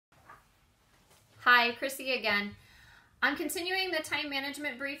Hi, Chrissy again. I'm continuing the time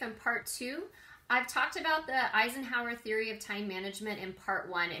management brief in part 2. I've talked about the Eisenhower theory of time management in part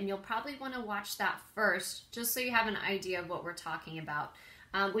 1, and you'll probably want to watch that first just so you have an idea of what we're talking about.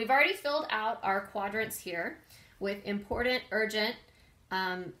 We've already filled out our quadrants here with important, urgent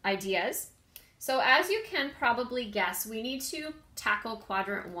ideas. So as you can probably guess, we need to tackle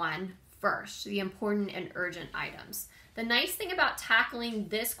quadrant 1 first, the important and urgent items. The nice thing about tackling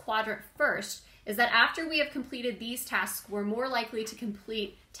this quadrant first is that after we have completed these tasks, we're more likely to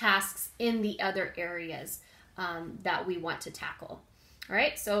complete tasks in the other areas that we want to tackle. All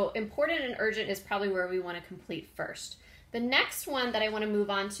right, so important and urgent is probably where we want to complete first. The next one that I want to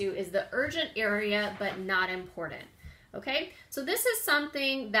move on to is the urgent area, but not important. Okay, so this is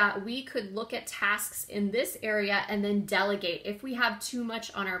something that we could look at tasks in this area and then delegate if we have too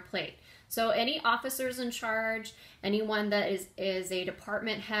much on our plate. So any officers in charge, anyone that is a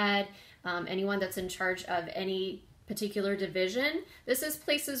department head, anyone that's in charge of any particular division, this is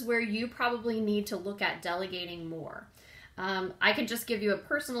places where you probably need to look at delegating more. I can just give you a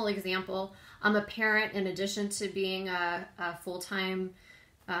personal example. I'm a parent in addition to being a full-time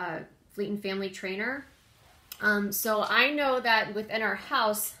fleet and family trainer. So I know that within our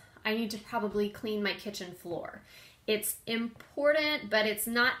house, I need to probably clean my kitchen floor. It's important, but it's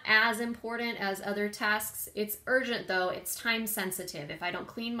not as important as other tasks. It's urgent though, it's time sensitive. If I don't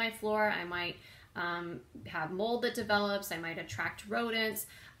clean my floor, I might have mold that develops, I might attract rodents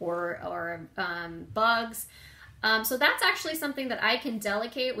or bugs. So that's actually something that I can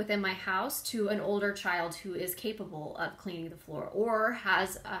delegate within my house to an older child who is capable of cleaning the floor or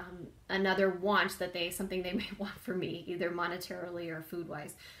has another want that something they may want from me, either monetarily or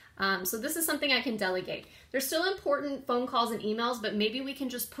food-wise. So this is something I can delegate. There's still important phone calls and emails, but maybe we can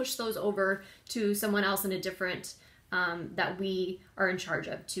just push those over to someone else in a different, that we are in charge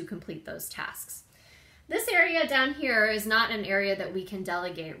of to complete those tasks. This area down here is not an area that we can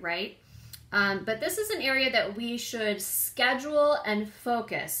delegate, right? But this is an area that we should schedule and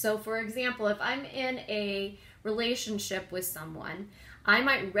focus. So for example, if I'm in a relationship with someone, I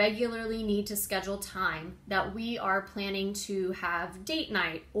might regularly need to schedule time that we are planning to have date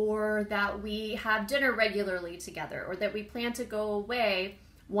night, or that we have dinner regularly together, or that we plan to go away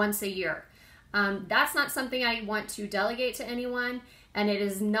once a year. That's not something I want to delegate to anyone, and it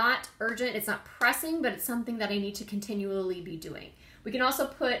is not urgent, it's not pressing, but it's something that I need to continually be doing. We can also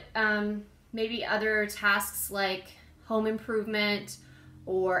put maybe other tasks like home improvement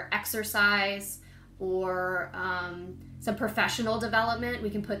or exercise or some professional development.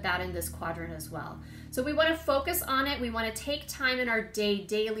 We can put that in this quadrant as well. So we want to focus on it. We want to take time in our day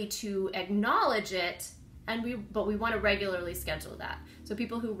daily to acknowledge it, but we want to regularly schedule that. So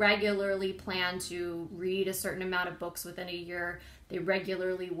people who regularly plan to read a certain amount of books within a year, they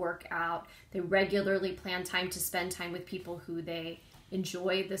regularly work out, they regularly plan time to spend time with people who they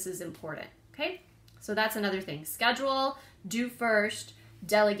enjoy. This is important. Okay, so that's another thing. Schedule, do first,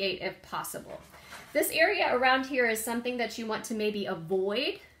 delegate if possible. This area around here is something that you want to maybe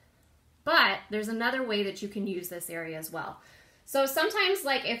avoid, but there's another way that you can use this area as well. So sometimes,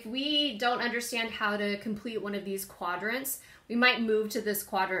 like if we don't understand how to complete one of these quadrants, we might move to this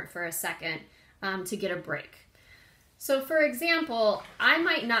quadrant for a second to get a break. So for example, I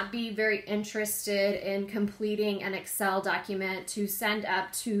might not be very interested in completing an Excel document to send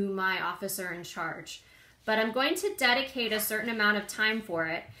up to my officer in charge, but I'm going to dedicate a certain amount of time for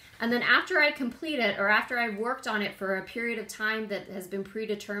it. And then after I complete it, or after I've worked on it for a period of time that has been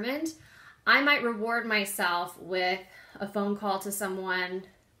predetermined, I might reward myself with a phone call to someone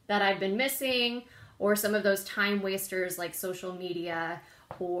that I've been missing, or some of those time wasters like social media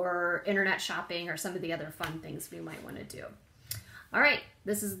or internet shopping, or some of the other fun things we might want to do. All right,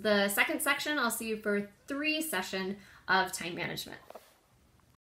 this is the second section. I'll see you for 3 sessions of time management.